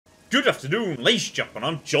Good afternoon, ladies and gentlemen,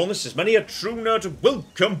 I'm John, this is Many a True Nerd,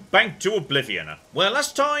 welcome back to Oblivion. Well,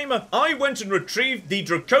 last time, I went and retrieved the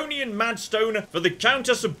Draconian Madstone for the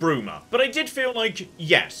Countess of Bruma, but I did feel like,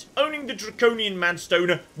 yes, owning the Draconian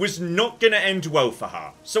Madstone was not gonna end well for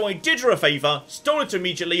her. So I did her a favour, stole it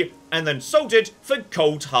immediately, and then sold it for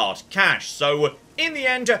cold hard cash, so in the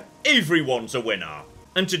end, everyone's a winner.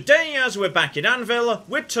 And today, as we're back in Anvil,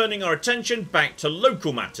 we're turning our attention back to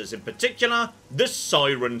local matters, in particular, the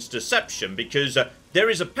Siren's Deception, because there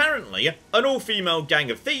is apparently an all-female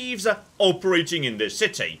gang of thieves operating in this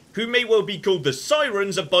city, who may well be called the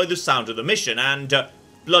Sirens by the sound of the mission, and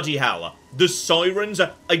bloody hell, the Sirens,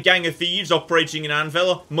 a gang of thieves operating in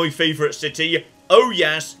Anvil, my favourite city, oh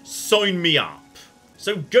yes, sign me up.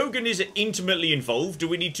 So Gogan is intimately involved, do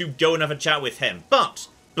we need to go and have a chat with him? But,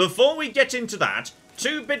 before we get into that,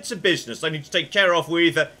 two bits of business I need to take care of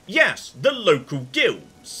with, yes, the local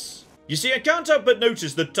guilds. You see, I can't help but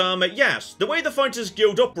notice that, yes, the way the Fighters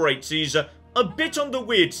Guild operates is a bit on the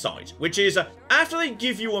weird side, which is, after they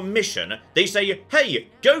give you a mission, they say, hey,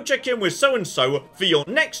 go check in with so-and-so for your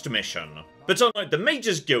next mission. But unlike the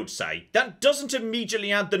Mages Guild say, that doesn't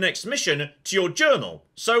immediately add the next mission to your journal.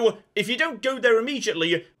 So, if you don't go there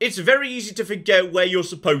immediately, it's very easy to forget where you're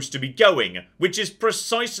supposed to be going, which is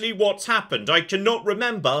precisely what's happened. I cannot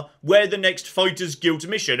remember where the next Fighters Guild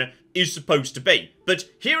mission is supposed to be. But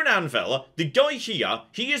here in Anvil, the guy here,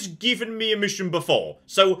 he has given me a mission before,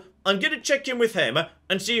 so I'm gonna check in with him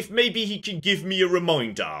and see if maybe he can give me a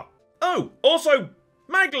reminder. Oh, also,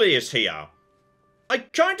 MacLeod is here. I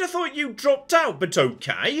kinda thought you dropped out, but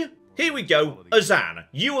okay. Here we go, Azan,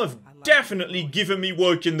 you have definitely given me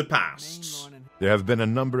work in the past. There have been a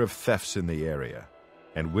number of thefts in the area,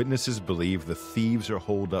 and witnesses believe the thieves are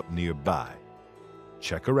holed up nearby.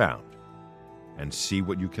 Check around, and see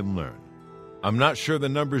what you can learn. I'm not sure the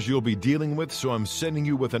numbers you'll be dealing with, so I'm sending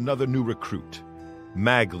you with another new recruit,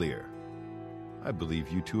 MacLeod. I believe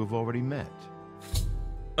you two have already met.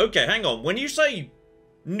 Okay, hang on, when you say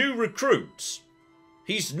new recruits,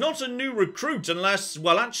 he's not a new recruit unless,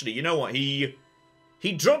 well actually, you know what, he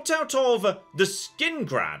dropped out of the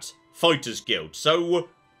Skingrad Fighters Guild, so,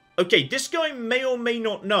 okay, this guy may or may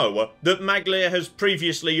not know that MacLeod has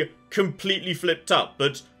previously completely flipped up,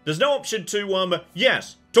 but there's no option to,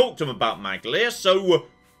 yes, talk to him about MacLeod, so,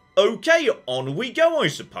 okay, on we go, I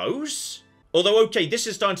suppose. Although, okay, this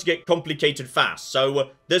is starting to get complicated fast, so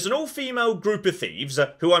there's an all-female group of thieves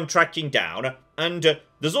who I'm tracking down, and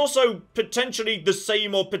there's also potentially the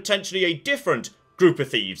same or potentially a different group of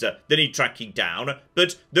thieves that need tracking down,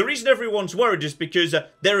 but the reason everyone's worried is because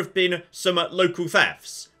there have been some local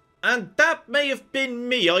thefts. And that may have been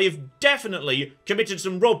me. I have definitely committed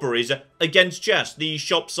some robberies against just the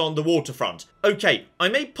shops on the waterfront. Okay, I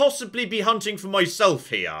may possibly be hunting for myself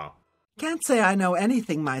here. Can't say I know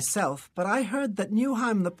anything myself, but I heard that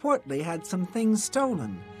Newheim the Portly had some things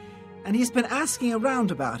stolen, and he's been asking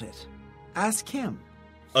around about it. Ask him.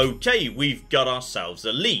 Okay, we've got ourselves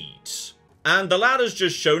a lead. And the lad has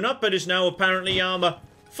just shown up and is now apparently,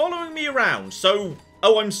 following me around, so...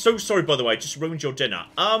 Oh, I'm so sorry, by the way, I just ruined your dinner.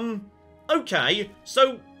 Okay,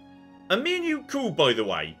 so... Are me and you cool, by the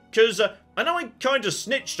way? Because, I know I kinda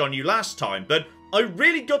snitched on you last time, but... I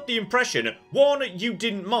really got the impression, one, you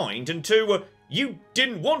didn't mind, and two, you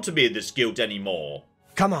didn't want to be in this guild anymore.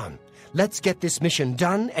 Come on, let's get this mission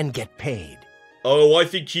done and get paid. Oh, I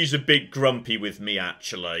think he's a bit grumpy with me,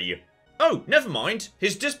 actually. Oh, never mind.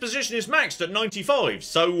 His disposition is maxed at 95,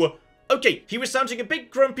 so... Okay, he was sounding a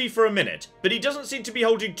bit grumpy for a minute, but he doesn't seem to be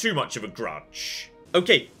holding too much of a grudge.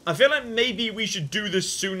 Okay, I feel like maybe we should do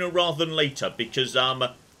this sooner rather than later, because,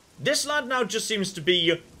 this lad now just seems to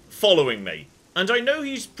be following me. And I know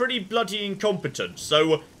he's pretty bloody incompetent,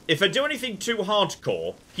 so if I do anything too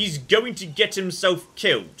hardcore, he's going to get himself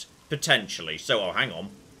killed, potentially. So, oh, hang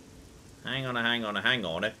on. Hang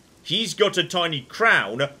on. He's got a tiny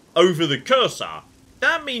crown over the cursor.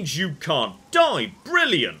 That means you can't die.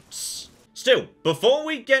 Brilliant. Still, before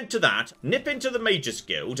we get to that, nip into the Mages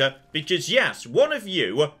Guild, because yes, one of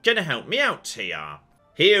you can help me out here.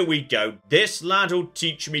 Here we go. This lad'll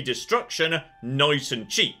teach me destruction nice and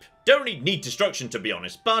cheap. Don't really need destruction, to be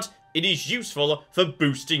honest, but it is useful for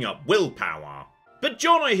boosting up willpower. But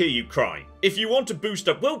John, I hear you cry. If you want to boost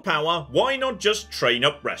up willpower, why not just train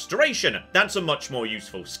up restoration? That's a much more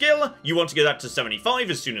useful skill. You want to get that to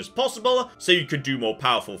 75 as soon as possible, so you could do more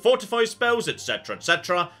powerful fortify spells, etc,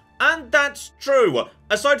 etc. And that's true,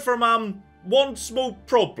 aside from, one small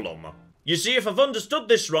problem. You see, if I've understood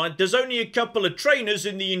this right, there's only a couple of trainers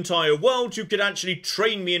in the entire world who could actually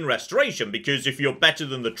train me in restoration, because if you're better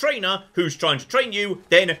than the trainer who's trying to train you,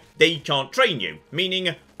 then they can't train you.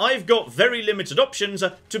 Meaning, I've got very limited options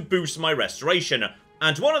to boost my restoration.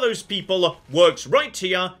 And one of those people works right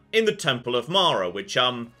here in the Temple of Mara, which,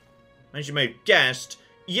 as you may have guessed,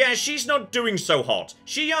 yeah, she's not doing so hot.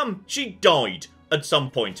 She died at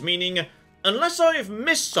some point, meaning, unless I have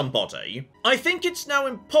missed somebody, I think it's now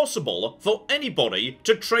impossible for anybody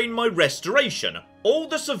to train my restoration. All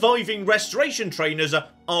the surviving restoration trainers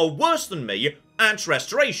are worse than me at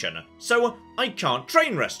restoration, so I can't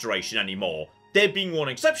train restoration anymore. There being one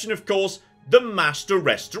exception, of course, the Master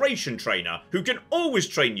Restoration Trainer, who can always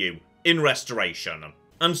train you in restoration.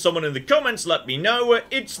 And someone in the comments let me know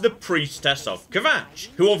it's the Priestess of Kvatch,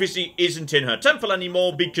 who obviously isn't in her temple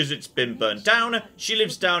anymore because it's been burnt down. She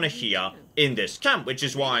lives down here in this camp, which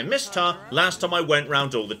is why I missed her last time I went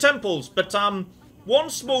round all the temples. But, one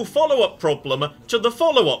small follow-up problem to the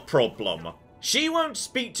follow-up problem. She won't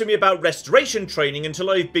speak to me about restoration training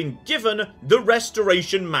until I've been given the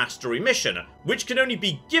Restoration Mastery mission, which can only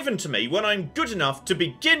be given to me when I'm good enough to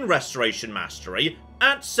begin Restoration Mastery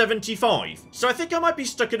at 75. So I think I might be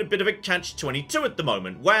stuck in a bit of a catch-22 at the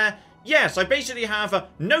moment, where, yes, I basically have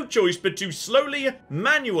no choice but to slowly,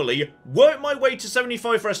 manually work my way to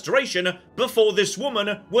 75 restoration before this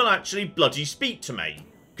woman will actually bloody speak to me.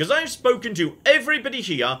 Because I've spoken to everybody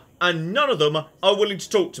here, and none of them are willing to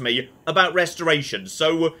talk to me about restoration.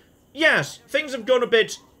 So, yes, things have gone a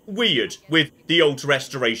bit weird with the old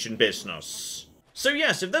restoration business. So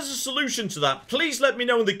yes, if there's a solution to that, please let me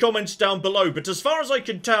know in the comments down below. But as far as I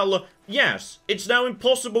can tell, yes, it's now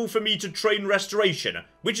impossible for me to train restoration,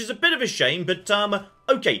 which is a bit of a shame, but,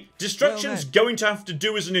 okay, destruction's going to have to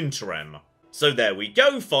do as an interim. So there we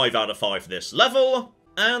go, 5 out of 5 this level.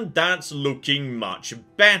 And that's looking much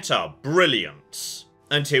better. Brilliant.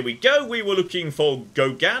 And here we go. We were looking for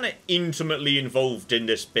Gogan, intimately involved in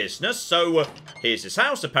this business. So, here's his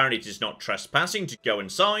house. Apparently it is not trespassing to go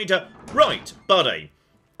inside. Right, buddy.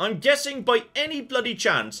 I'm guessing by any bloody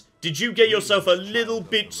chance, did you get yourself a little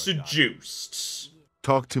bit seduced?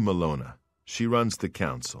 Talk to Malona. She runs the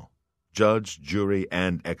council. Judge, jury,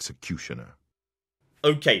 and executioner.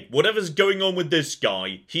 Okay, whatever's going on with this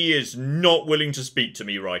guy, he is not willing to speak to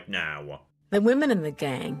me right now. The women in the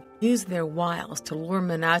gang use their wiles to lure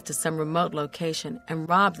men out to some remote location and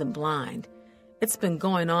rob them blind. It's been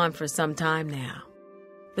going on for some time now.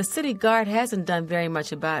 The city guard hasn't done very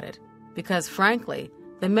much about it, because frankly,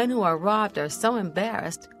 the men who are robbed are so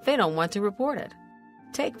embarrassed they don't want to report it.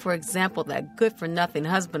 Take, for example, that good-for-nothing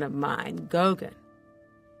husband of mine, Gogan.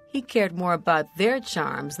 He cared more about their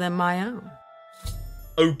charms than my own.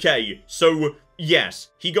 Okay, so, yes,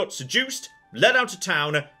 he got seduced, led out of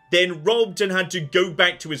town, then robbed and had to go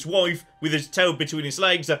back to his wife with his tail between his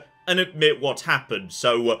legs and admit what happened.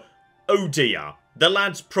 So, oh dear, the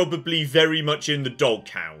lad's probably very much in the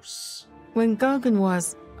doghouse. When Gogan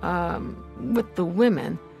was, with the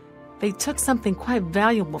women, they took something quite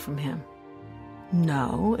valuable from him.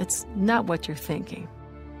 No, it's not what you're thinking.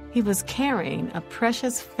 He was carrying a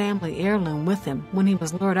precious family heirloom with him when he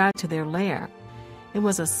was lured out to their lair. It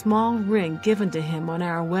was a small ring given to him on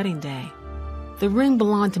our wedding day. The ring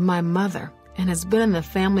belonged to my mother and has been in the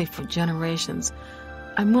family for generations.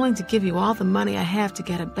 I'm willing to give you all the money I have to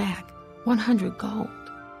get it back. 100 gold.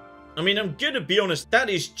 I mean, I'm gonna be honest, that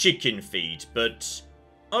is chicken feed, but...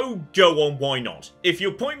 oh, go on, why not? If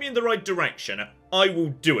you'll point me in the right direction, I will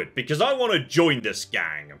do it, because I want to join this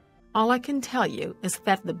gang. All I can tell you is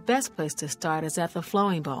that the best place to start is at the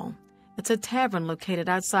Flowing Bowl. It's a tavern located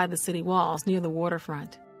outside the city walls near the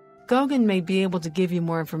waterfront. Gogan may be able to give you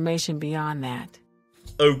more information beyond that.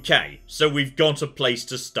 Okay, so we've got a place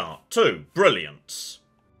to start too. Brilliant.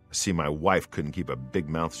 See, my wife couldn't keep a big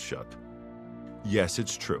mouth shut. Yes,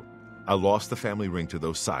 it's true. I lost the family ring to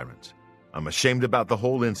those sirens. I'm ashamed about the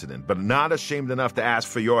whole incident, but not ashamed enough to ask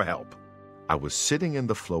for your help. I was sitting in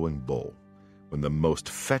the Flowing Bowl when the most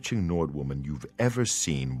fetching Nord woman you've ever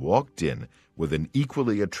seen walked in with an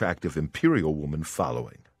equally attractive Imperial woman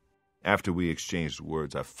following. After we exchanged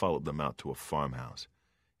words, I followed them out to a farmhouse.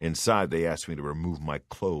 Inside, they asked me to remove my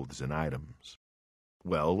clothes and items.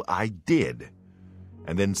 Well, I did.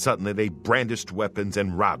 And then suddenly they brandished weapons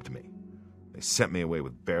and robbed me. They sent me away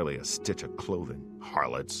with barely a stitch of clothing.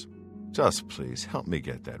 Harlots. Just please, help me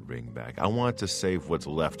get that ring back. I want to save what's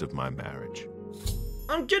left of my marriage.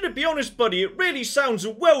 I'm gonna be honest, buddy, it really sounds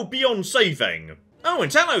well beyond saving. Oh,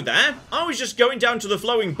 and hello there. I was just going down to the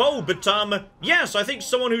Flowing Bowl, but, yes, I think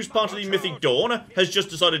someone who's part of the Mythic Dawn has just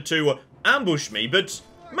decided to ambush me, but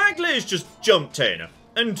MacLeod's just jumped in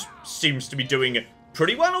and seems to be doing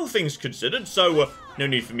pretty well, all things considered, so no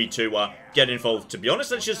need for me to get involved, to be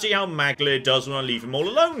honest. Let's just see how MacLeod does when I leave him all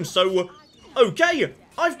alone. So, okay,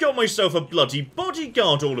 I've got myself a bloody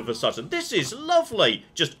bodyguard all of a sudden. This is lovely.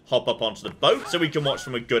 Just hop up onto the boat so we can watch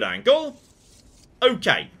from a good angle.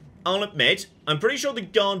 Okay, I'll admit, I'm pretty sure the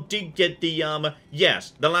guard did get the,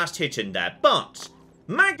 yes, the last hit in there, but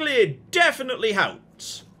MacLeod definitely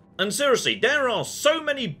helped. And seriously, there are so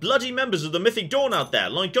many bloody members of the Mythic Dawn out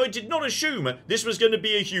there. Like, I did not assume this was going to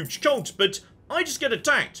be a huge cult, but I just get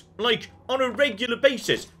attacked, like, on a regular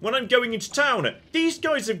basis when I'm going into town. These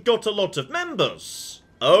guys have got a lot of members.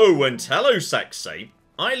 Oh, and hello, sexy.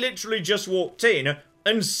 I literally just walked in,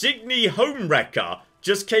 and Signy Homewrecker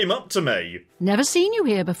just came up to me. Never seen you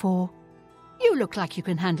here before. You look like you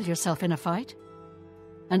can handle yourself in a fight.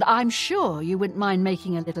 And I'm sure you wouldn't mind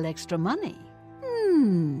making a little extra money.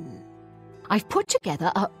 I've put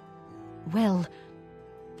together a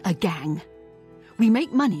gang. We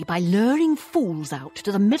make money by luring fools out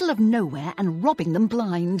to the middle of nowhere and robbing them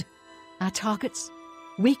blind. Our targets,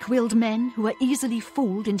 weak-willed men who are easily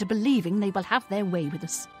fooled into believing they will have their way with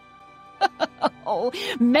us. Oh,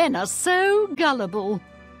 men are so gullible.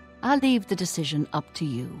 I'll leave the decision up to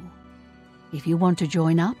you. If you want to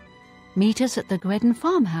join up, meet us at the Gredden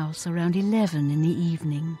farmhouse around 11 in the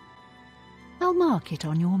evening. I'll mark it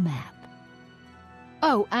on your map.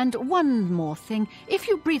 Oh, and one more thing. If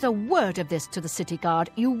you breathe a word of this to the city guard,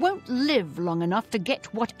 you won't live long enough to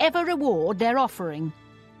get whatever reward they're offering.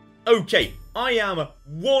 Okay, I am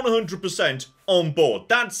 100% on board.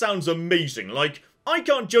 That sounds amazing. Like, I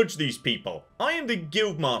can't judge these people. I am the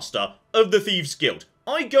guildmaster of the Thieves Guild.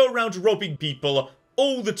 I go around robbing people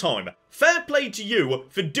all the time. Fair play to you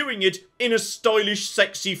for doing it in a stylish,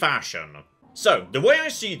 sexy fashion. So, the way I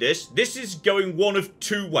see this is going one of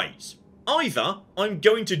two ways. Either I'm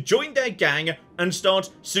going to join their gang and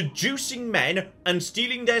start seducing men and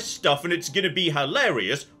stealing their stuff, and it's going to be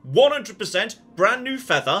hilarious. 100% brand new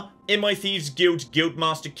feather in my Thieves Guild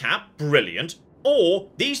Guildmaster cap. Brilliant. Or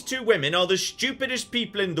these two women are the stupidest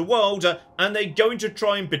people in the world, and they're going to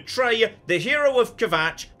try and betray the hero of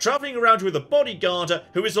Kvatch, travelling around with a bodyguard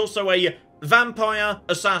who is also a vampire,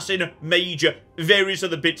 assassin, mage, various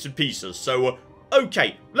other bits and pieces. So,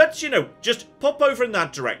 okay, let's, just pop over in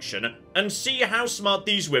that direction and see how smart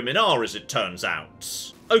these women are, as it turns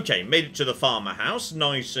out. Okay, made it to the farmer house,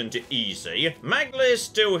 nice and easy. MacLeod's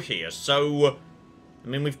still here, so I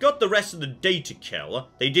mean, we've got the rest of the day to kill.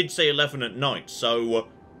 They did say 11 at night, so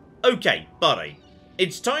okay, buddy.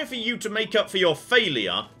 It's time for you to make up for your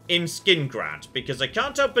failure in Skingrad, because I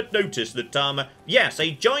can't help but notice that, yes,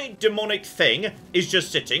 a giant demonic thing is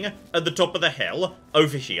just sitting at the top of the hill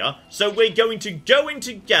over here, so we're going to go in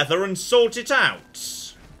together and sort it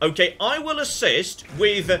out. Okay, I will assist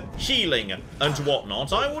with healing and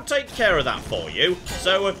whatnot. I will take care of that for you,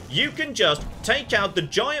 so you can just take out the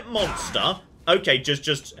giant monster. Okay,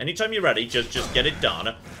 just anytime you're ready, just get it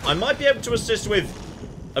done. I might be able to assist with...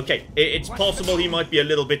 Okay, it's possible he might be a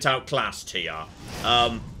little bit outclassed here.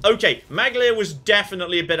 Okay, MacLeod was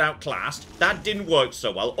definitely a bit outclassed. That didn't work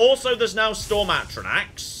so well. Also, there's now Storm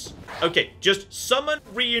Atronax. Okay, just summon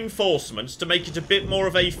reinforcements to make it a bit more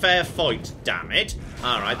of a fair fight, damn it.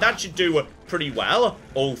 Alright, that should do pretty well.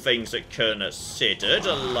 All things considered.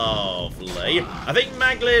 Lovely. I think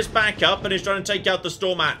MacLeod's back up and is trying to take out the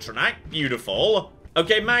Storm Atronax. Beautiful.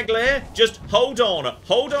 Okay, MacLeod, just hold on.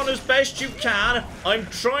 Hold on as best you can. I'm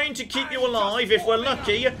trying to keep you alive. If we're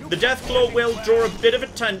lucky, the Deathclaw will draw a bit of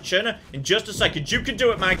attention in just a second. You can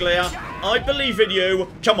do it, MacLeod. I believe in you.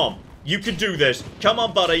 Come on. You can do this. Come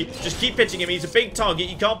on, buddy. Just keep hitting him. He's a big target.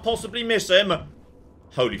 You can't possibly miss him.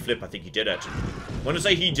 Holy flip, I think he did it. When I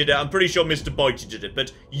say he did it, I'm pretty sure Mr. Bitey did it.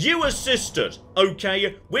 But you assisted,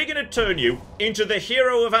 okay? We're going to turn you into the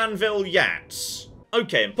hero of Anvil yet.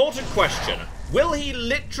 Okay, important question. Will he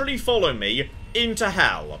literally follow me into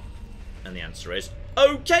hell? And the answer is,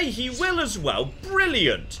 okay, he will as well.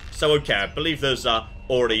 Brilliant. So, okay, I believe there's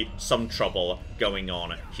already some trouble going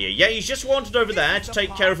on here. Yeah, he's just wandered over there to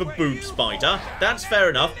take care of a boob spider. That's fair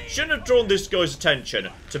enough. Shouldn't have drawn this guy's attention,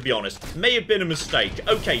 to be honest. May have been a mistake.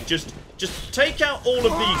 Okay, just take out all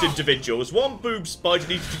of these individuals. One boob spider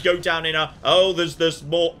needs to go down in a... Oh, there's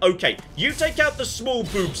more. Okay, you take out the small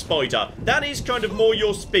boob spider. That is kind of more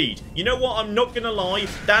your speed. You know what? I'm not gonna lie.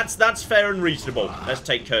 That's fair and reasonable. Let's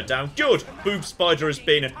take her down. Good. Boob spider has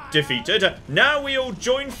been defeated. Now we all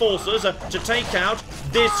join forces to take out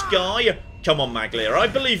this guy. Come on, MacLeod. I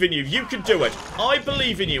believe in you. You can do it. I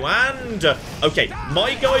believe in you. And... okay,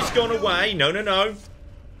 my guy's gone away. No.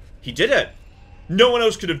 He did it. No one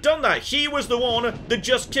else could have done that. He was the one that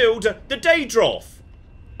just killed the Daedroth.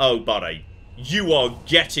 Oh, buddy. You are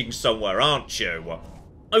getting somewhere, aren't you?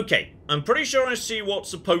 Okay, I'm pretty sure I see what's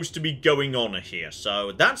supposed to be going on here,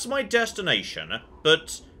 so that's my destination.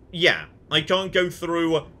 But, yeah, I can't go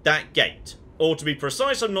through that gate. Or to be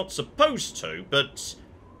precise, I'm not supposed to, but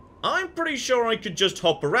I'm pretty sure I could just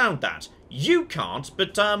hop around that. You can't,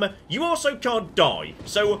 but you also can't die.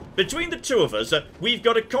 So between the two of us, we've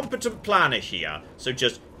got a competent planner here. So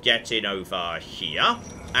just get in over here,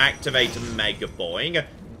 activate Mega Boing,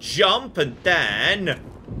 jump, and then...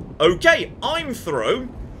 Okay, I'm through.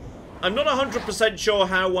 I'm not 100% sure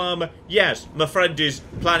how, yes, my friend is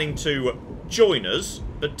planning to join us,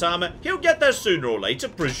 but he'll get there sooner or later,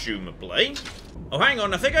 presumably. Oh, hang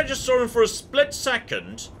on, I think I just saw him for a split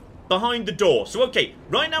second behind the door. So, okay,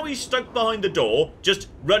 right now he's stuck behind the door, just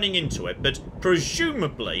running into it, but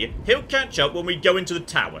presumably he'll catch up when we go into the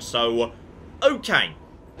tower. So, okay,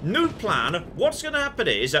 new plan. What's going to happen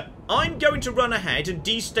is I'm going to run ahead and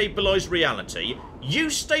destabilize reality. You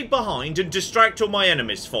stay behind and distract all my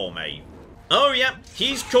enemies for me. Oh, yeah,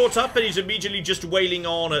 he's caught up and he's immediately just wailing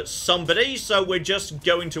on at somebody, so we're just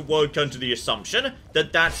going to work under the assumption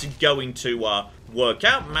that that's going to work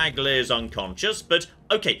out. MacLeod's unconscious, but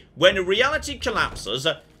okay, when reality collapses,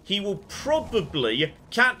 he will probably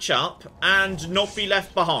catch up and not be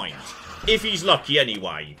left behind. If he's lucky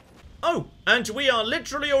anyway. Oh, and we are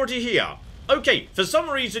literally already here. Okay, for some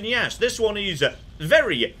reason, yes, this one is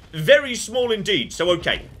very, very small indeed. So,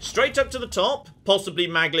 okay, straight up to the top. Possibly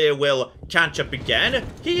MacLeod will catch up again.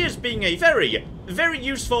 He is being a very, very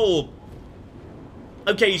useful...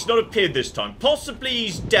 Okay, he's not appeared this time. Possibly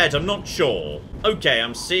he's dead, I'm not sure. Okay,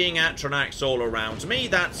 I'm seeing Atronachs all around me.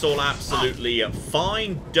 That's all absolutely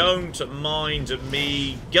fine. Don't mind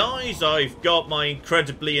me, guys. I've got my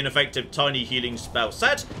incredibly ineffective tiny healing spell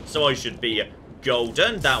set, so I should be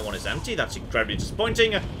golden. That one is empty. That's incredibly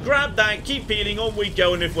disappointing. Grab that, keep healing, on we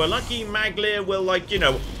go, and if we're lucky, MacLeod will, like, you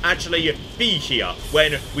know, actually be here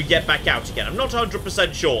when we get back out again. I'm not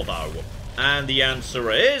 100% sure, though. And the answer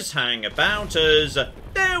is, hang about us.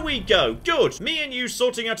 There we go. Good. Me and you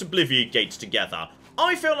sorting out Oblivion gates together.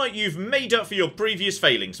 I feel like you've made up for your previous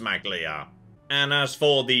failings, MacLeod. And as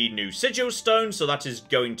for the new sigil stone, so that is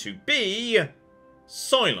going to be...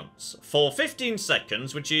 silence for 15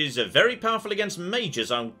 seconds, which is very powerful against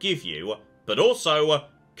mages, I'll give you, but also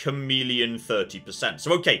chameleon 30%.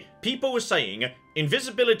 So, okay, people were saying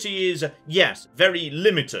invisibility is, yes, very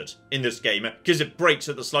limited in this game because it breaks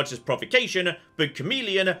at the slightest provocation, but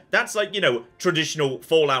chameleon, that's like, you know, traditional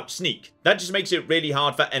Fallout sneak. That just makes it really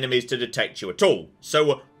hard for enemies to detect you at all.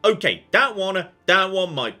 So, okay, that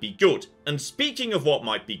one might be good. And speaking of what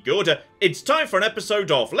might be good, it's time for an episode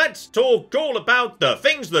of Let's Talk All About the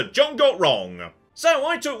Things That John Got Wrong. So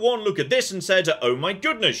I took one look at this and said, oh my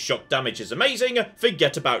goodness, shock damage is amazing,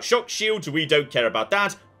 forget about shock shield, we don't care about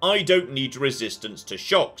that, I don't need resistance to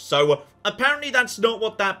shock. So apparently that's not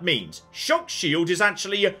what that means. Shock shield is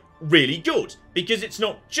actually really good, because it's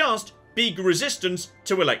not just big resistance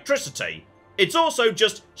to electricity. It's also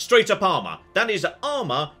just straight up armor. That is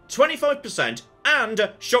armor 25%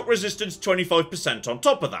 and shock resistance 25% on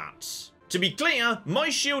top of that. To be clear, my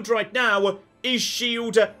shield right now is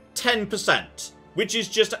shield 10%, which is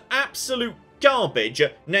just absolute garbage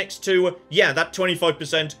next to, yeah, that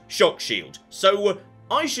 25% shock shield. So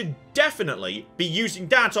I should definitely be using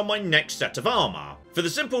that on my next set of armor. For the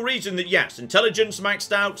simple reason that, yes, intelligence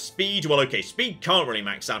maxed out, speed, well, okay, speed can't really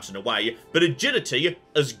max out in a way, but agility,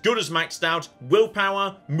 as good as maxed out,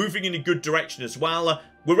 willpower, moving in a good direction as well.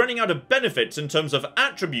 We're running out of benefits in terms of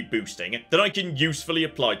attribute boosting that I can usefully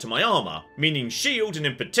apply to my armor, meaning shield, and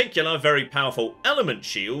in particular very powerful element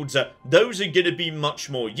shields, those are going to be much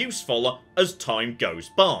more useful as time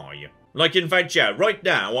goes by. Like, in fact, yeah, right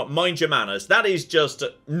now, mind your manners, that is just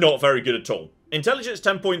not very good at all. Intelligence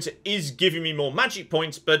 10 points is giving me more magic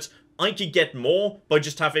points, but I could get more by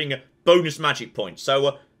just having bonus magic points.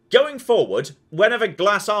 So, going forward, whenever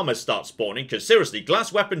glass armor starts spawning, because seriously,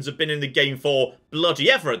 glass weapons have been in the game for bloody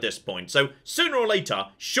ever at this point, so sooner or later,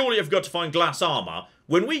 surely I've got to find glass armor.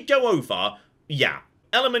 When we go over, yeah,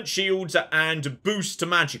 element shields and boost to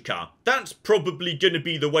magicka, that's probably going to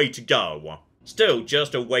be the way to go. Still,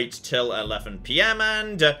 just wait till 11 PM,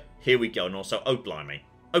 and here we go, and also, oh blimey.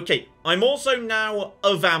 Okay, I'm also now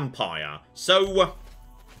a vampire, so,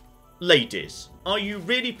 ladies, are you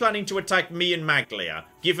really planning to attack me and MacLeod,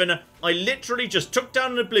 given I literally just took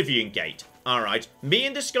down an Oblivion gate? Alright, me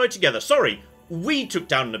and this guy together, sorry, we took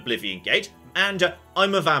down an Oblivion gate, and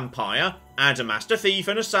I'm a vampire, and a master thief,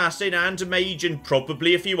 an assassin, and a mage, and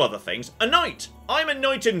probably a few other things. A knight! I'm a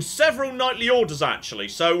knight in several knightly orders, actually,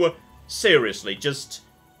 so, seriously, just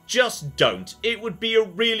don't. It would be a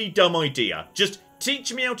really dumb idea. Just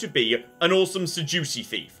teach me how to be an awesome seducey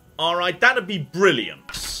thief. Alright, that'd be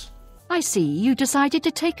brilliant. I see you decided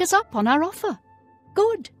to take us up on our offer.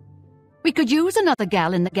 Good. We could use another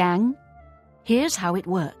gal in the gang. Here's how it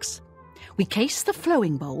works. We case the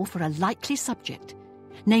flowing bowl for a likely subject.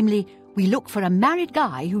 Namely, we look for a married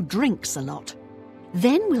guy who drinks a lot.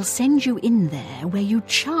 Then we'll send you in there where you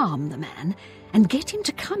charm the man and get him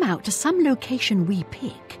to come out to some location we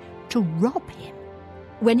pick to rob him.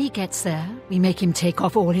 When he gets there, we make him take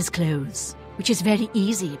off all his clothes, which is very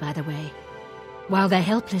easy, by the way. While they're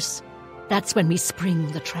helpless, that's when we spring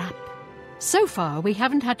the trap. So far, we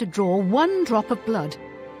haven't had to draw one drop of blood.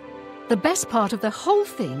 The best part of the whole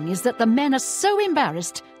thing is that the men are so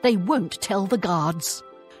embarrassed they won't tell the guards.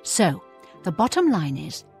 So, the bottom line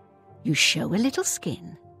is, you show a little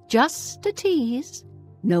skin, just a tease.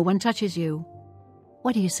 No one touches you.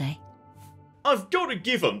 What do you say? I've got to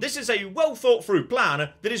give them. This is a well-thought-through plan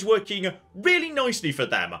that is working really nicely for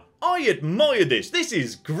them. I admire this. This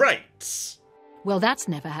is great. Well, that's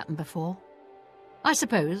never happened before. I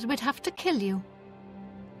suppose we'd have to kill you.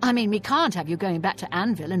 I mean, we can't have you going back to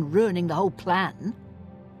Anvil and ruining the whole plan.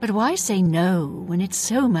 But why say no when it's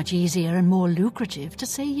so much easier and more lucrative to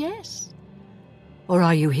say yes? Or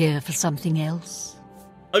are you here for something else?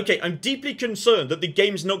 Okay, I'm deeply concerned that the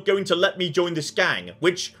game's not going to let me join this gang,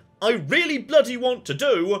 which I really bloody want to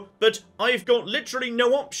do, but I've got literally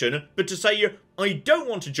no option but to say I don't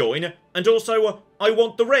want to join, and also I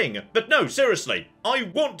want the ring. But no, seriously, I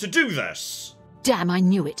want to do this. Damn, I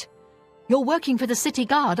knew it. You're working for the city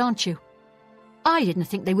guard, aren't you? I didn't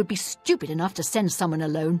think they would be stupid enough to send someone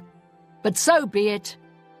alone. But so be it.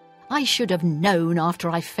 I should have known after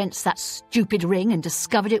I fenced that stupid ring and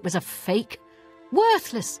discovered it was a fake.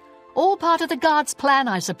 Worthless. All part of the guard's plan,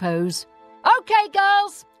 I suppose. Okay,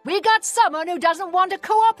 girls. We got someone who doesn't want to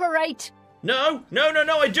cooperate. No,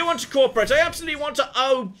 I do want to cooperate. I absolutely want to.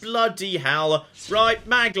 Oh, bloody hell. Right,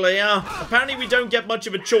 MacLeod. Apparently we don't get much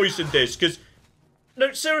of a choice in this, because...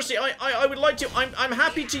 No, seriously, I would like to... I'm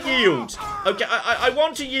happy to yield. Okay, I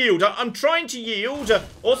want to yield. I'm trying to yield.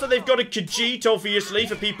 Also, they've got a Khajiit, obviously,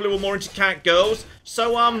 for people who are more into cat girls.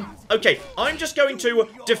 So, okay, I'm just going to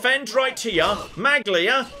defend right here.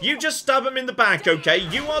 MacLeod, you just stab him in the back, okay?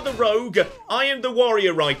 You are the rogue. I am the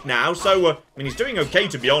warrior right now. So, I mean, he's doing okay,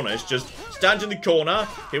 to be honest. Just stand in the corner.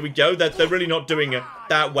 Here we go. They're really not doing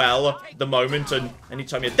that well at the moment. And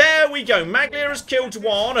anytime you're... There we go. MacLeod has killed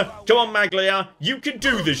one. Come on, MacLeod. You can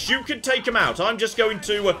do this. You can take him out. I'm just going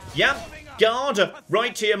to... guard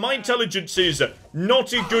right here. My intelligence is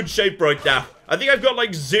not in good shape right now. I think I've got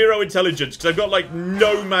like 0 intelligence because I've got like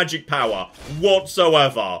no magic power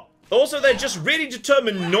whatsoever. Also, they're just really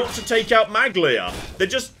determined not to take out MacLeod. They're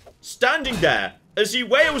just standing there as he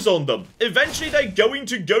wails on them. Eventually, they're going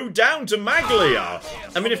to go down to MacLeod.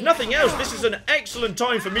 I mean, if nothing else, this is an excellent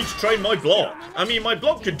time for me to train my block. I mean, my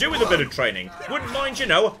block could do with a bit of training. Wouldn't mind, you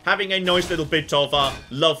know, having a nice little bit of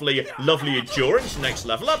lovely endurance. Next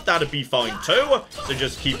level up, that'd be fine too. So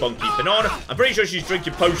just keep on keeping on. I'm pretty sure she's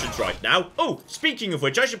drinking potions right now. Oh, speaking of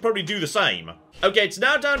which, I should probably do the same. Okay, it's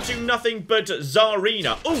now down to nothing but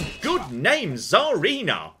Czarina. Oh, good name,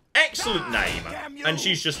 Czarina. Excellent name. And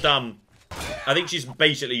she's just, I think she's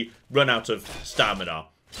basically run out of stamina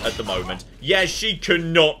at the moment. Yeah, she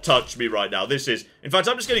cannot touch me right now. This is... In fact,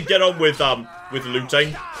 I'm just going to get on with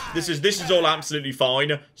looting. This is all absolutely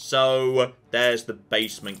fine. So, there's the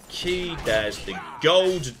basement key. There's the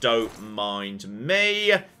gold. Don't mind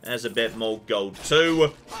me. There's a bit more gold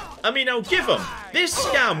too. I mean, I'll give them. This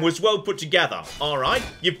scam was well put together. Alright,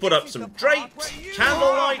 you put up some drapes,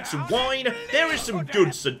 candlelight, some wine. There is some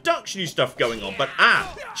good seduction-y stuff going on. But,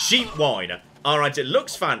 cheap wine. Alright, it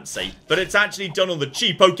looks fancy, but it's actually done on the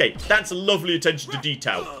cheap. Okay, that's a lovely attention to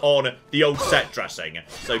detail on the old set dressing.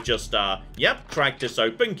 So just, crack this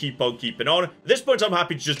open, keep on keeping on. At this point, I'm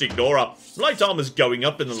happy to just ignore her. Light armor's going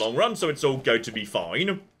up in the long run, so it's all going to be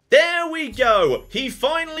fine. There we go! He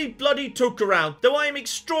finally bloody took her out, though I am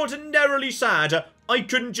extraordinarily sad I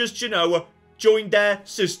couldn't just, you know, join their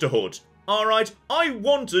sisterhood. Alright, I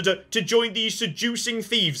wanted to join the Seducing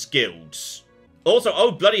Thieves Guilds. Also, oh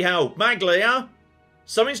bloody hell, MacLeod,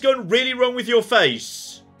 something's gone really wrong with your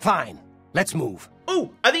face. Fine, let's move. Oh,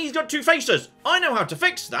 I think he's got 2 faces. I know how to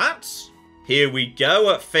fix that. Here we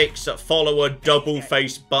go, fix follower double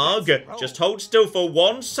face bug. Just hold still for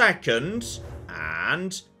 1 second.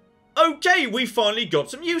 And, okay, we finally got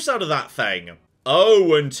some use out of that thing.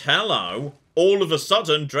 Oh, and hello. All of a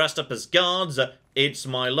sudden, dressed up as guards, it's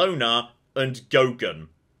Milona and Gogan.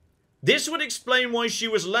 This would explain why she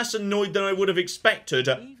was less annoyed than I would have expected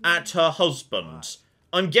at her husband.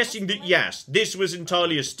 I'm guessing that yes, this was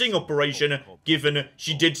entirely a sting operation, given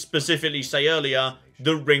she did specifically say earlier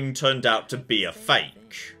the ring turned out to be a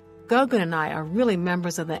fake. Gogan and I are really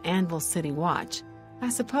members of the Anvil City Watch. I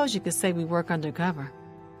suppose you could say we work undercover.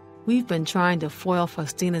 We've been trying to foil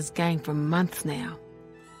Faustina's gang for months now.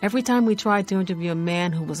 Every time we tried to interview a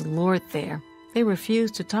man who was lured there, they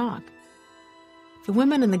refused to talk. The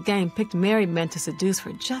women in the gang picked married men to seduce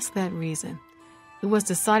for just that reason. It was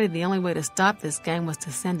decided the only way to stop this gang was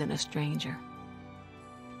to send in a stranger.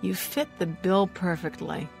 You fit the bill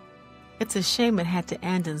perfectly. It's a shame it had to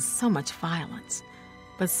end in so much violence.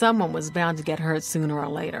 But someone was bound to get hurt sooner or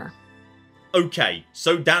later. Okay,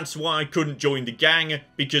 so that's why I couldn't join the gang,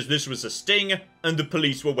 because this was a sting, and the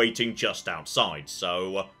police were waiting just outside,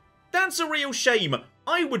 so... that's a real shame.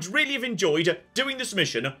 I would really have enjoyed doing this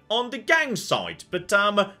mission on the gang side, but,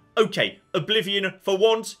 okay, Oblivion, for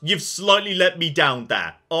once, you've slightly let me down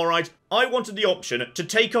there, alright? I wanted the option to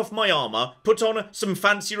take off my armour, put on some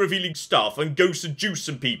fancy revealing stuff, and go seduce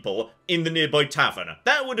some people in the nearby tavern.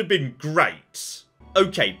 That would have been great.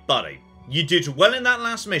 Okay, buddy, you did well in that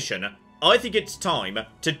last mission. I think it's time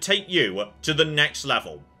to take you to the next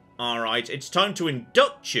level. Alright, it's time to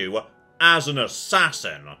induct you as an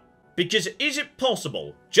assassin. Because is it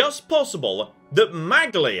possible, just possible, that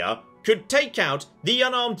MacLeod could take out the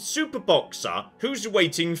unarmed super boxer who's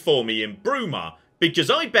waiting for me in Bruma?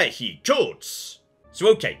 Because I bet he could. So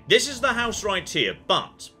okay, this is the house right here,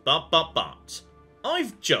 but,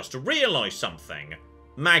 I've just realised something.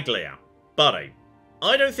 MacLeod, buddy,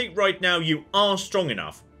 I don't think right now you are strong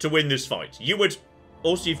enough to win this fight. You would...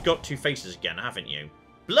 also, you've got two faces again, haven't you?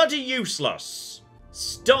 Bloody useless.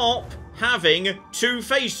 Stop having two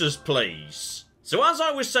faces, please. So as I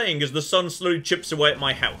was saying, as the sun slowly chips away at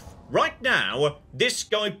my health, right now, this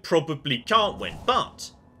guy probably can't win,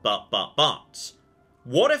 but,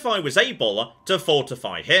 what if I was able to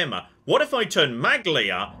fortify him? What if I turned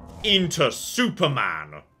MacLeod into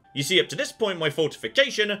Superman? You see, up to this point, my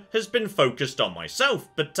fortification has been focused on myself,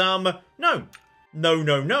 but, no.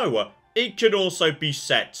 No. It could also be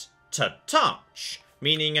set to touch,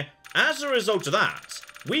 meaning, as a result of that,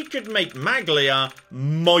 we could make MacLeod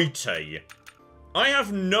mighty. I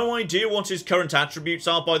have no idea what his current attributes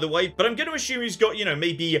are, by the way, but I'm going to assume he's got, you know,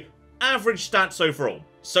 maybe average stats overall.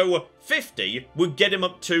 So 50 would get him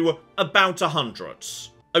up to about 100.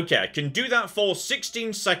 Okay, I can do that for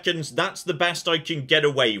 16 seconds. That's the best I can get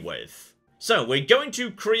away with. So we're going to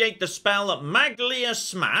create the spell MacLeod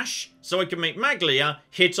Smash, so I can make MacLeod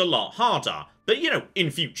hit a lot harder. But, you know, in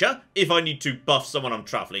future, if I need to buff someone I'm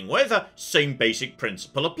travelling with, same basic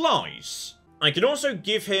principle applies. I can also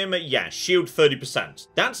give him, shield 30%.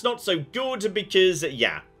 That's not so good because,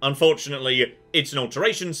 unfortunately, it's an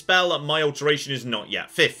alteration spell. My alteration is not yet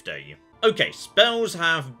 50. Okay, spells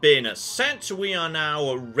have been set. We are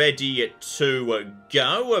now ready to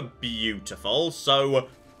go. Beautiful. So,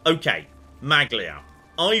 okay, MacLeod,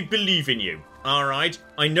 I believe in you. Alright,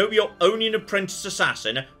 I know you're only an apprentice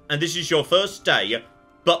assassin, and this is your first day,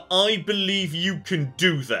 but I believe you can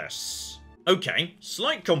do this. Okay,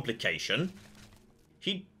 slight complication.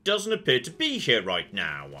 He doesn't appear to be here right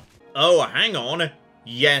now. Oh, hang on.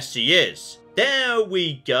 Yes, he is. There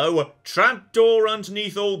we go. Trapdoor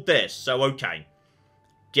underneath all this. So, okay.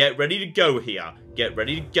 Get ready to go here. Get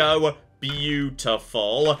ready to go.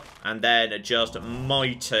 Beautiful. And then just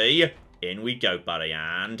mighty. In we go, buddy.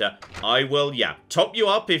 And I will, top you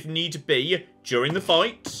up if need be during the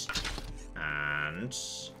fight. And...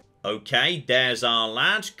 okay, there's our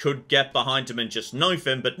lad. Could get behind him and just knife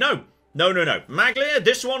him, but no. No. MacLeod,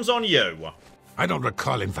 this one's on you. I don't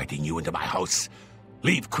recall inviting you into my house.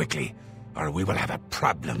 Leave quickly, or we will have a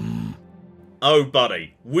problem. Oh,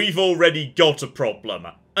 buddy, we've already got a problem.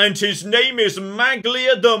 And his name is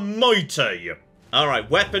MacLeod the Mighty. Alright,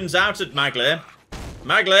 weapons out at MacLeod.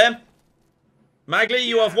 MacLeod,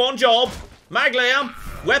 you have one job. MacLeod,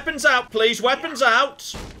 weapons out, please. Weapons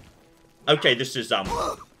out. Okay, this is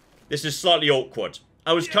slightly awkward.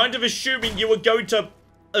 I was kind of assuming you were going to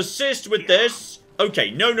assist with this. Okay,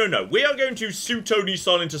 no. We are going to Suit-Only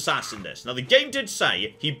Silent Assassin this. Now, the game did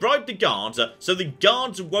say he bribed the guards, so the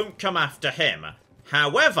guards won't come after him.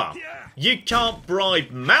 However, you can't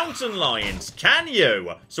bribe mountain lions, can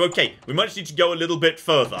you? So, okay, we might need to go a little bit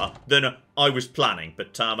further than I was planning.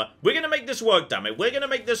 But, we're going to make this work, damn it. We're going to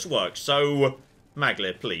make this work. So,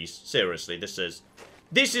 MacLeod, please. Seriously, this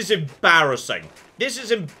is embarrassing. This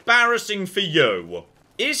is embarrassing for you.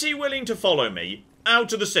 Is he willing to follow me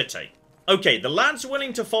out of the city? Okay, the lad's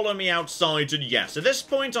willing to follow me outside, and yes, at this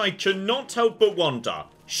point I cannot help but wonder.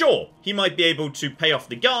 Sure, he might be able to pay off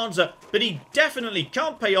the guards, but he definitely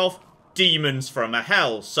can't pay off demons from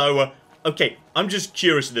hell. So, Okay, I'm just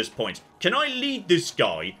curious at this point. Can I lead this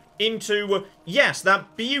guy into, yes,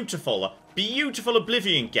 that beautiful, beautiful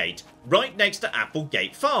Oblivion Gate right next to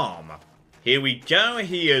Applegate Farm? Here we go.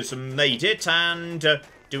 He has made it, and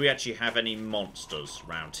do we actually have any monsters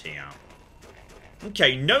around here?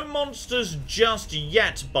 Okay, no monsters just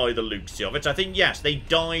yet by the looks of it. I think, yes, they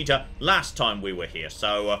died last time we were here.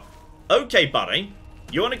 So, okay, buddy.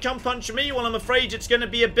 You want to come punch me? Well, I'm afraid it's going to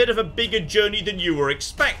be a bit of a bigger journey than you were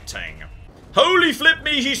expecting. Holy flip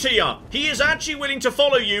me, he's here. He is actually willing to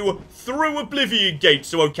follow you through Oblivion Gate.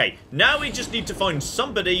 So, okay, now we just need to find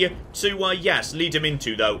somebody to, yes, lead him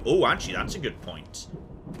into, though. Oh, actually, that's a good point.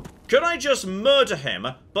 Could I just murder him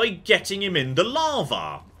by getting him in the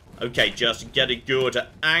lava? Okay, just get a good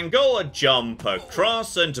angle, jump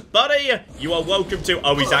across, and buddy, you are welcome to...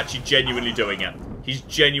 Oh, he's actually genuinely doing it. He's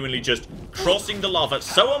genuinely just crossing the lava.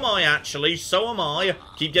 So am I, actually. So am I.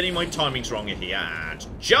 Keep getting my timings wrong here. And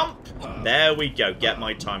jump. There we go. Get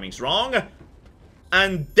my timings wrong.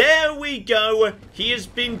 And there we go. He has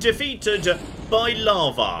been defeated by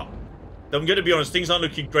lava. I'm going to be honest, things aren't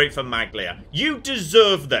looking great for MacLeod. You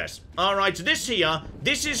deserve this. Alright, this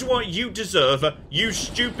is what you deserve, you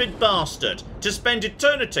stupid bastard. To spend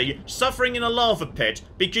eternity suffering in a lava pit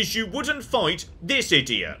because you wouldn't fight this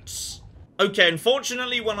idiot. Okay,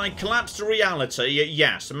 unfortunately, when I collapsed to reality,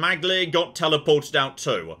 yes, MacLeod got teleported out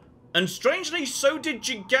too. And strangely, so did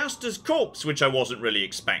Jagasta's corpse, which I wasn't really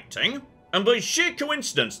expecting. And by sheer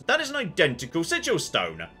coincidence, that is an identical sigil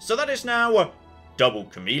stone. So that is now double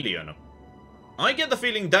chameleon. I get the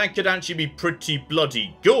feeling that could actually be pretty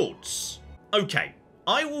bloody good. Okay,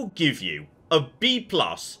 I will give you a B+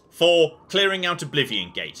 for clearing out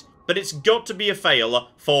Oblivion Gate, but it's got to be a fail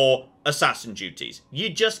for assassin duties. You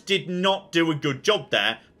just did not do a good job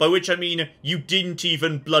there, by which I mean you didn't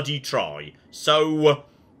even bloody try. So,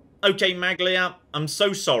 okay, MacLeod, I'm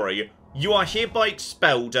so sorry. You are hereby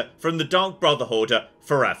expelled from the Dark Brotherhood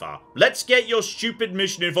forever. Let's get your stupid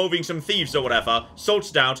mission involving some thieves or whatever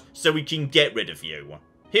sorted out so we can get rid of you.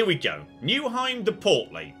 Here we go. Newheim the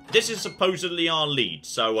Portly. This is supposedly our lead,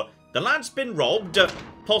 so the lad's been robbed,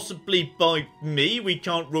 possibly by me. We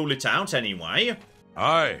can't rule it out anyway.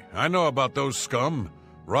 Aye, I know about those scum.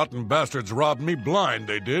 Rotten bastards robbed me blind,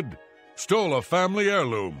 they did. Stole a family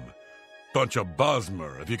heirloom. Bunch of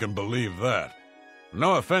Bosmer, if you can believe that.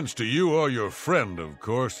 No offense to you or your friend, of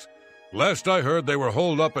course. Last I heard, they were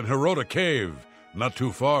holed up in Hirota Cave, not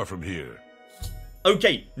too far from here.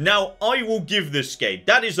 Okay, now I will give this game.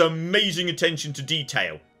 That is amazing attention to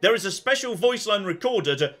detail. There is a special voice line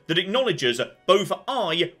recorded that acknowledges both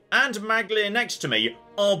I and MacLeod next to me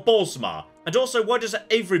are Bosmer. And also, why does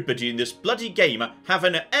everybody in this bloody game have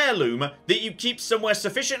an heirloom that you keep somewhere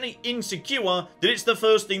sufficiently insecure that it's the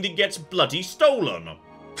first thing that gets bloody stolen?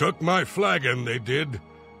 Took my flagon, they did.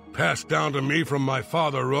 Passed down to me from my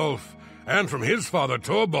father Rolf, and from his father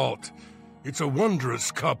Torvald. It's a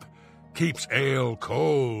wondrous cup. Keeps ale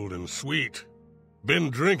cold and sweet. Been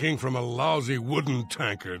drinking from a lousy wooden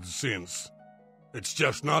tankard since. It's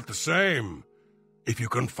just not the same. If you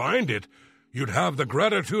can find it, you'd have the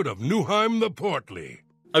gratitude of Newheim the Portly.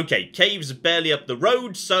 Okay, cave's barely up the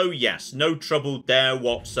road, so yes, no trouble there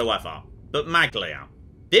whatsoever. But MacLeod,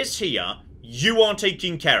 this here... You are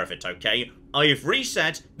taking care of it, okay? I have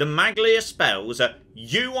reset the MacLeod spells.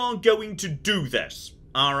 You are going to do this,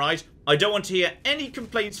 alright? I don't want to hear any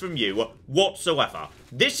complaints from you whatsoever.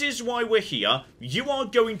 This is why we're here. You are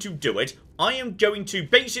going to do it. I am going to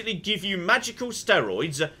basically give you magical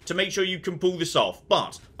steroids to make sure you can pull this off.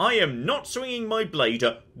 But I am not swinging my blade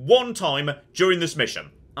one time during this mission,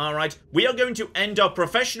 alright? We are going to end our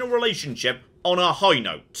professional relationship on a high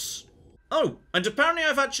note. Oh, and apparently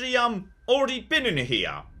I've actually, already been in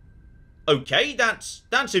here. Okay, that's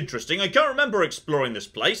interesting. I can't remember exploring this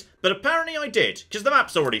place, but apparently I did, because the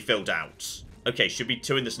map's already filled out. Okay, should be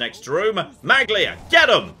two in this next room. MacLeod, get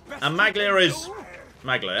him! And MacLeod is...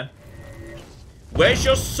 MacLeod? Where's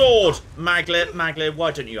your sword, MacLeod? MacLeod,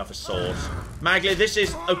 why don't you have a sword? MacLeod, this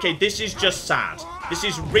is... Okay, this is just sad. This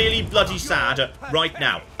is really bloody sad right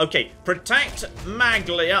now. Okay, protect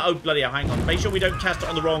MacLeod. Oh, bloody hell, hang on. Make sure we don't cast it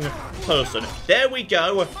on the wrong person. There we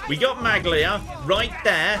go. We got MacLeod right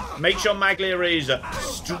there. Make sure MacLeod is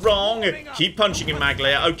strong. Keep punching him,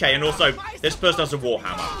 MacLeod. Okay, and also, this person has a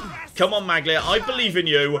warhammer. Come on, MacLeod. I believe in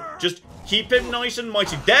you. Just... keep him nice and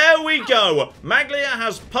mighty. There we go. MacLeod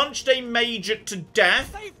has punched a mage to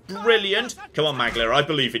death. Brilliant. Come on, MacLeod. I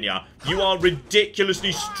believe in you. You are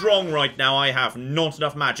ridiculously strong right now. I have not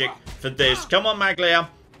enough magic for this. Come on, MacLeod.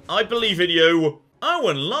 I believe in you. Oh,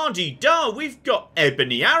 and la-di-da, we've got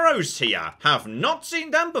ebony arrows here. Have not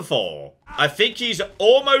seen them before. I think he's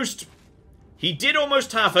almost He did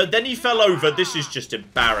almost have her, then he fell over. This is just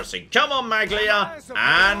embarrassing. Come on, MacLeod.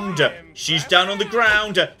 And she's down on the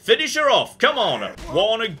ground. Finish her off. Come on.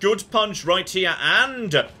 One good punch right here.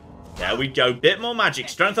 And there we go. Bit more magic.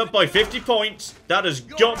 Strength up by 50 points. That has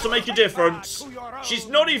got to make a difference. She's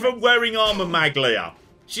not even wearing armor, MacLeod.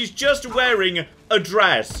 She's just wearing a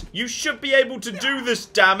dress. You should be able to do this,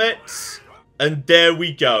 damn it. And there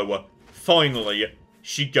we go. Finally,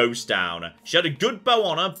 she goes down. She had a good bow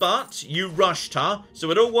on her, but you rushed her, so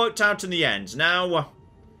it all worked out in the end. Now,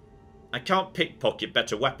 I can't pickpocket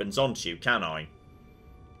better weapons onto you, can I?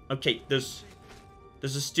 Okay, there's a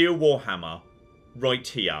steel warhammer right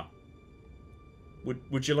here.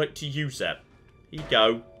 Would you like to use it? Here you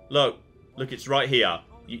go. Look, it's right here.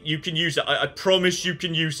 You can use it. I promise you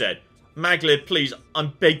can use it. MacLeod, please,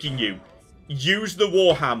 I'm begging you. Use the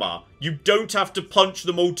warhammer. You don't have to punch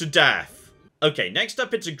them all to death. Okay, next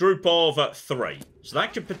up it's a group of 3. So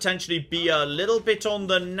that could potentially be a little bit on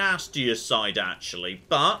the nastier side, actually.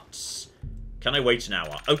 But can I wait an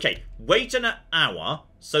hour? Okay, wait an hour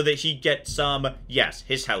so that he gets, yes,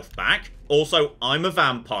 his health back. Also, I'm a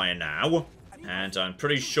vampire now. And I'm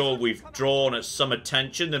pretty sure we've drawn some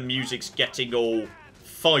attention. The music's getting all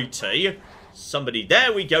fighty. Somebody,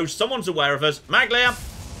 there we go. Someone's aware of us. MacLeod.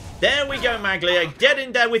 There we go, MacLeod. Get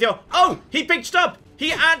in there with your... Oh, he picked it up.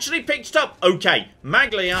 He actually picked it up. Okay,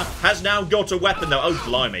 MacLeod has now got a weapon, though. Oh,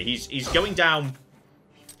 blimey. He's going down.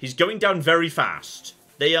 He's going down very fast.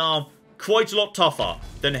 They are quite a lot tougher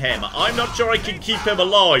than him. I'm not sure I can keep him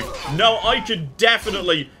alive. No, I could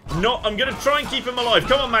definitely not. I'm going to try and keep him alive.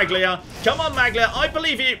 Come on, MacLeod. Come on, MacLeod. I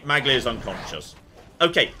believe you. MacLeod is unconscious.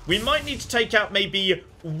 Okay, we might need to take out maybe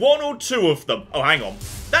 1 or 2 of them. Oh, hang on.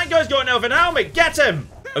 That guy's got an elven helmet. Get him.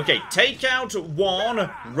 Okay, take out 1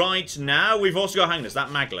 right now. We've also got, hang on, is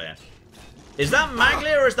that MacLeod? Is that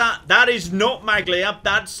MacLeod or is that... That is not MacLeod.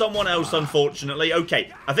 That's someone else, unfortunately.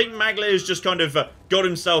 Okay, I think MacLeod has just kind of got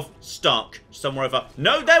himself stuck somewhere over...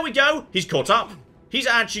 No, there we go. He's caught up. He's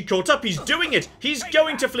actually caught up. He's doing it. He's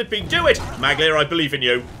going to flipping do it. MacLeod, I believe in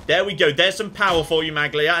you. There we go. There's some power for you,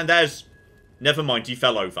 MacLeod. And there's... Never mind, he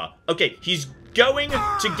fell over. Okay, he's going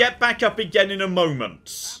to get back up again in a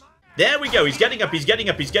moment. There we go. He's getting up. He's getting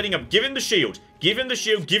up. He's getting up. Give him the shield. Give him the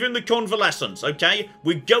shield. Give him the convalescence. Okay?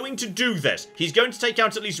 We're going to do this. He's going to take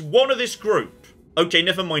out at least 1 of this group. Okay,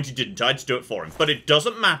 never mind. He didn't. I had to do it for him. But it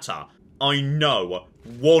doesn't matter. I know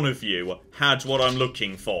 1 of you had what I'm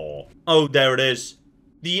looking for. Oh, there it is.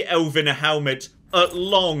 The elven helmet at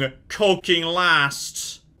long cocking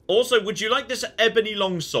last. Also, would you like this ebony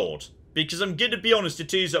longsword? Because I'm going to be honest,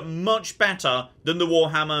 it is much better than the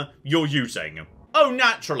warhammer you're using. Oh,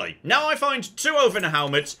 naturally. Now I find 2 elven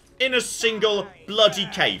helmets in a single bloody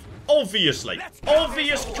cave. Obviously.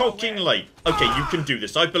 Obvious cockingly. Okay, you can do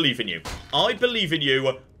this. I believe in you. I believe in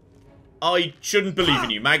you. I shouldn't believe in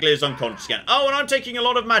you. MacLeod is unconscious again. Oh, and I'm taking a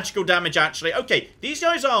lot of magical damage, actually. Okay, these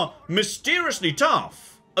guys are mysteriously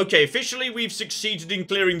tough. Okay, officially we've succeeded in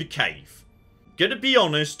clearing the cave. Gonna be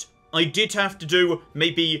honest, I did have to do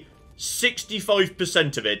maybe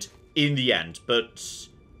 65% of it in the end, but...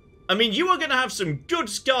 I mean, you are going to have some good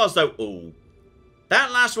scars, though. Ooh.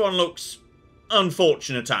 That last one looks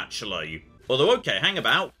unfortunate, actually. Although, okay, hang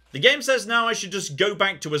about. The game says now I should just go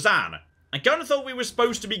back to Azan. I kind of thought we were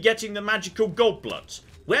supposed to be getting the magical goblet.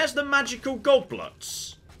 Where's the magical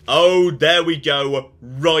goblets? Oh, there we go.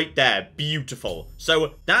 Right there. Beautiful.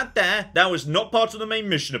 So, that was not part of the main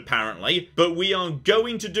mission, apparently. But we are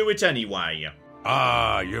going to do it anyway.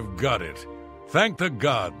 Ah, you've got it. Thank the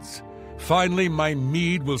gods. Finally, my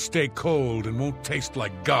mead will stay cold and won't taste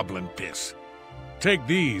like goblin piss. Take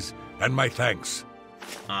these, and my thanks.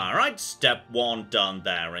 Alright, step 1 done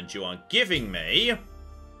there, and you are giving me...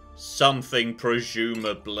 something,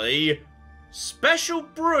 presumably... special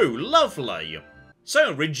brew, lovely.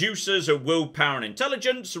 So, reduces willpower and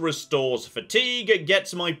intelligence, restores fatigue,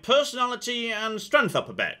 gets my personality and strength up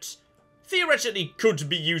a bit. Theoretically could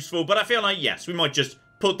be useful, but I feel like, yes, we might just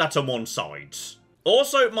put that on one side.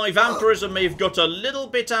 Also, my vampirism may have got a little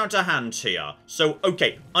bit out of hand here. So,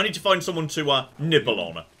 okay, I need to find someone to nibble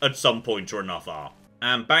on at some point or another.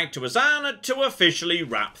 And back to Azan to officially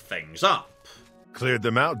wrap things up. Cleared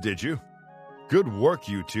them out, did you? Good work,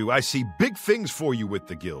 you two. I see big things for you with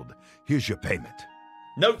the guild. Here's your payment.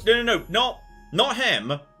 No, not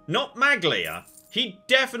him. Not MacLeod. He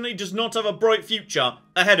definitely does not have a bright future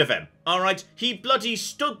ahead of him, alright? He bloody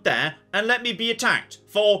stood there and let me be attacked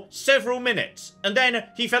for several minutes. And then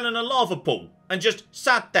he fell in a lava pool and just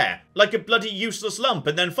sat there like a bloody useless lump.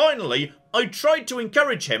 And then finally, I tried to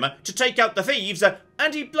encourage him to take out the thieves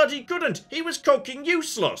and he bloody couldn't. He was cocking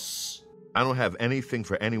useless. I don't have anything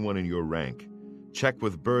for anyone in your rank. Check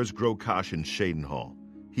with Burrs Grokosh in Shadenhall.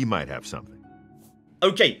 He might have something.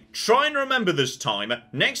 Okay, try and remember this time.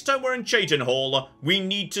 Next time we're in Shadenhall, we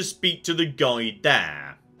need to speak to the guy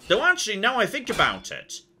there. Though actually, now I think about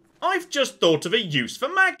it, I've just thought of a use for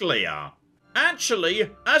MacLeod. Actually,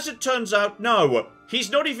 as it turns out, no,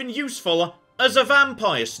 he's not even useful as a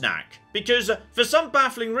vampire snack, because for some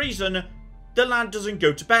baffling reason, the lad doesn't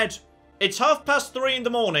go to bed. It's 3:30 in the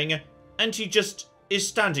morning, and he just is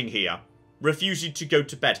standing here, refusing to go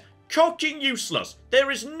to bed. Cocking useless.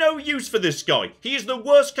 There is no use for this guy. He is the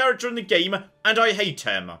worst character in the game, and I hate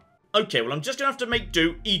him. Okay, well, I'm just gonna have to make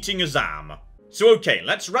do eating a zam. So, okay,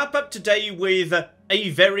 let's wrap up today with a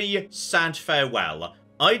very sad farewell.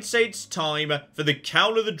 I'd say it's time for the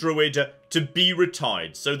Cowl of the Druid to be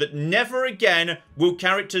retired, so that never again will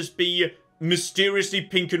characters be mysteriously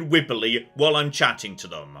pink and wibbly while I'm chatting to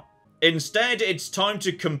them. Instead, it's time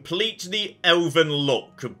to complete the elven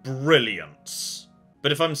look. Brilliant.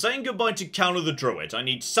 But if I'm saying goodbye to Cowl of the Druid, I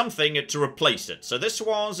need something to replace it. So this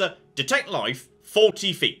was Detect Life,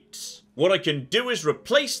 40 feet. What I can do is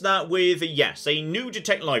replace that with, yes, a new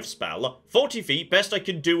Detect Life spell. 40 feet, best I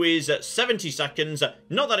can do is 70 seconds.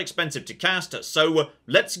 Not that expensive to cast, so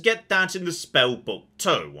let's get that in the spell book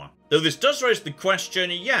too. Though this does raise the question,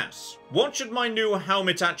 yes, what should my new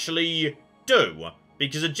helmet actually do?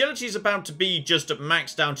 Because agility is about to be just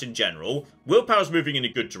maxed out in general. Willpower's moving in a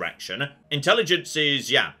good direction. Intelligence is,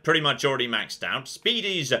 yeah, pretty much already maxed out. Speed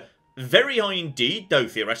is very high indeed, though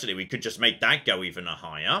theoretically we could just make that go even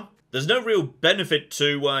higher. There's no real benefit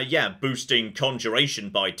to, yeah, boosting Conjuration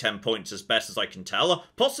by 10 points as best as I can tell.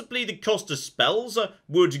 Possibly the cost of spells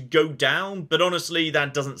would go down, but honestly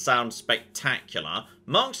that doesn't sound spectacular.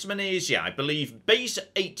 Marksman is, yeah, I believe base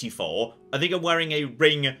 84. I think I'm wearing a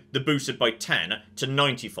ring that boosted by 10 to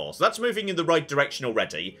 94. So that's moving in the right direction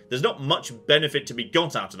already. There's not much benefit to be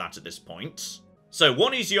got out of that at this point. So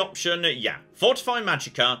one easy option, yeah, Fortify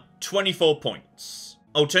Magicka, 24 points.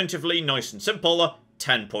 Alternatively, nice and simple,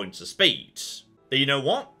 10 points of speed. But you know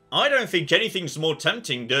what? I don't think anything's more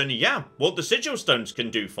tempting than, yeah, what the Sigil Stones can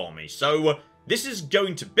do for me. So this is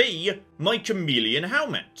going to be my Chameleon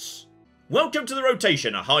helmet. Welcome to the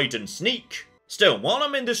rotation, a hide and sneak. Still, while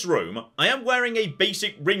I'm in this room, I am wearing a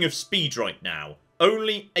basic ring of speed right now.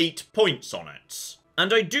 Only 8 points on it.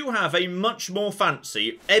 And I do have a much more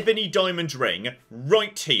fancy ebony diamond ring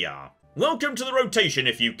right here. Welcome to the rotation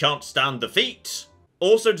if you can't stand the feat.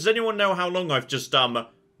 Also, does anyone know how long I've just,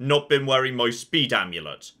 not been wearing my speed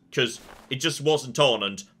amulet? Because it just wasn't on,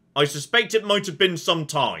 and I suspect it might have been some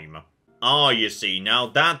time. Ah, you see, now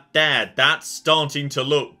that's starting to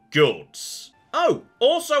look good. Oh,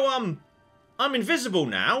 also, I'm invisible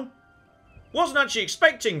now. Wasn't actually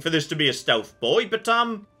expecting for this to be a stealth boy, but,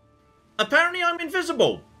 apparently I'm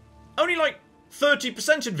invisible. Only, like,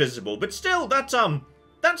 30% invisible, but still, that's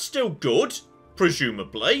still good,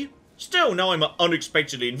 presumably. Still, now I'm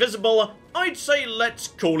unexpectedly invisible, I'd say let's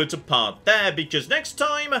call it a part there, because next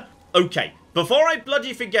time... Okay, before I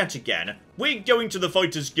bloody forget again, we're going to the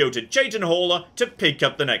Fighters Guild at Shadenhall to pick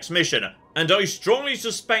up the next mission, and I strongly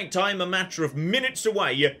suspect I'm a matter of minutes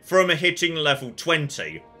away from hitting level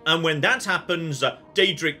 20. And when that happens,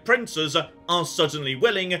 Daedric princes are suddenly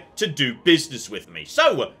willing to do business with me.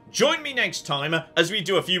 So, join me next time as we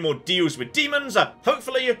do a few more deals with demons.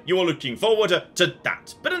 Hopefully, you're looking forward to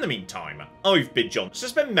that. But in the meantime, I've been John. This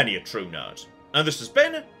has been Many a True Nerd. And this has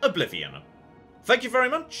been Oblivion. Thank you very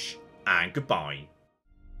much, and goodbye.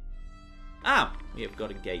 Ah, we have got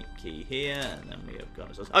a gate key here, and then we have got...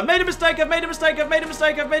 I've made a mistake, I've made a mistake, I've made a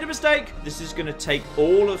mistake, I've made a mistake! This is going to take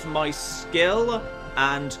all of my skill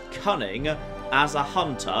and cunning as a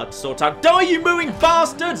hunter to sort out... Die, you mooing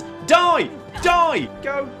bastards! Die! Die!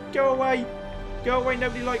 Go away. Go away,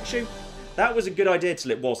 nobody likes you. That was a good idea till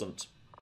it wasn't.